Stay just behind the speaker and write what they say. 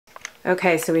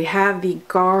Okay, so we have the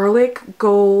garlic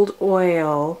gold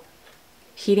oil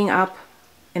heating up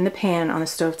in the pan on the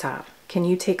stovetop. Can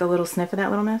you take a little sniff of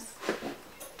that, little miss?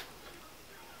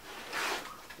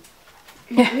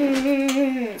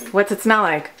 What's it smell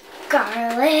like?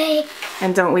 Garlic.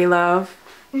 And don't we love?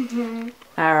 Mm-hmm.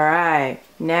 Alright,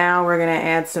 now we're going to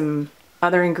add some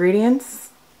other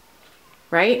ingredients.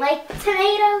 Right? Like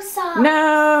tomato sauce.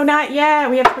 No, not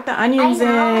yet. We have to put the onions in.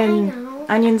 I know.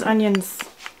 Onions.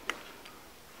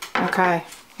 Okay,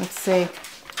 let's see.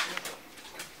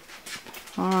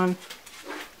 On.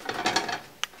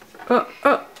 Oh.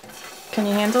 Can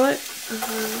you handle it?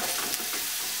 Mm-hmm.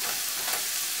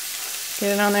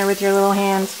 Get it on there with your little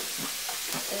hands.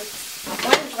 Oops.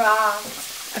 One drop.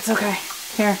 It's okay.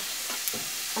 Here.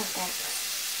 Okay.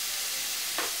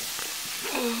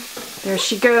 There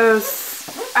she goes.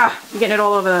 Ah, you're getting it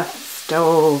all over the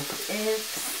stove.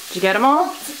 Oops. Did you get them all?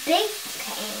 Oh, it's a big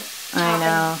pan. I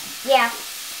know. Yeah.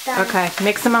 Done. Okay,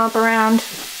 mix them up around.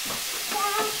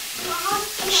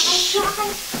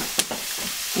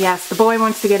 Yes, the boy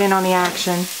wants to get in on the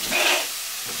action.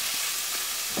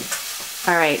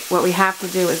 Alright, what we have to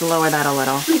do is lower that a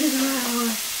little.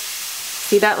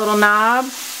 See that little knob?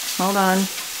 Hold on.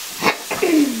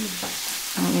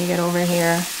 Let me get over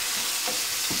here.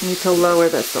 I need to lower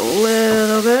this a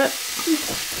little bit.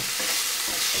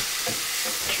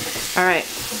 Alright,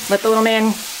 let the little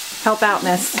man help out,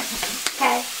 miss.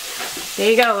 Okay. There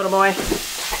you go, little boy.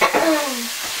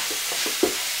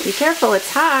 Be careful,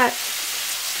 it's hot.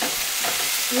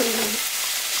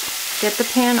 Get the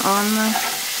pan on the...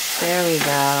 There we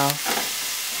go.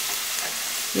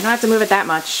 You don't have to move it that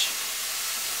much.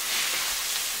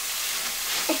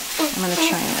 I'm going to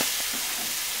try it.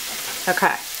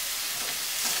 Okay.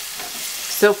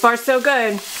 So far, so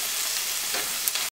good.